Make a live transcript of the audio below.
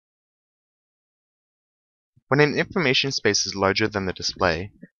When an information space is larger than the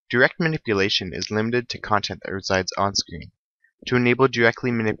display, direct manipulation is limited to content that resides on screen. To enable directly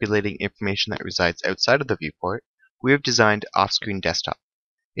manipulating information that resides outside of the viewport, we have designed Off-Screen Desktop,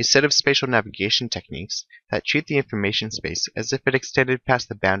 a set of spatial navigation techniques that treat the information space as if it extended past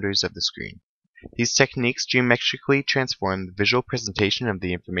the boundaries of the screen. These techniques geometrically transform the visual presentation of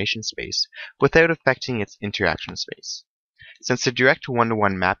the information space without affecting its interaction space. Since a direct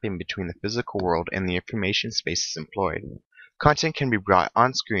one-to-one mapping between the physical world and the information space is employed, content can be brought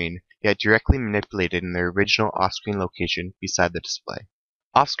on screen yet directly manipulated in their original off-screen location beside the display.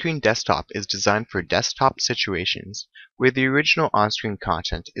 Off-Screen Desktop is designed for desktop situations where the original on-screen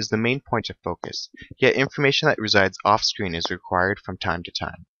content is the main point of focus, yet information that resides off-screen is required from time to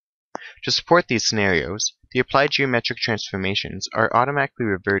time. To support these scenarios, the applied geometric transformations are automatically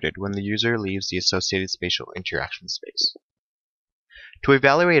reverted when the user leaves the associated spatial interaction space. To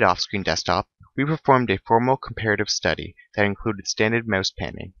evaluate Off-Screen Desktop, we performed a formal comparative study that included standard mouse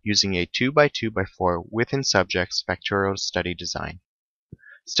panning using a 2x2x4 within subjects factorial study design.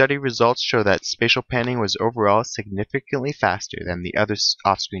 Study results show that spatial panning was overall significantly faster than the other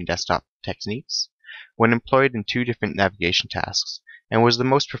off-screen desktop techniques when employed in two different navigation tasks, and was the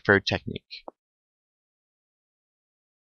most preferred technique.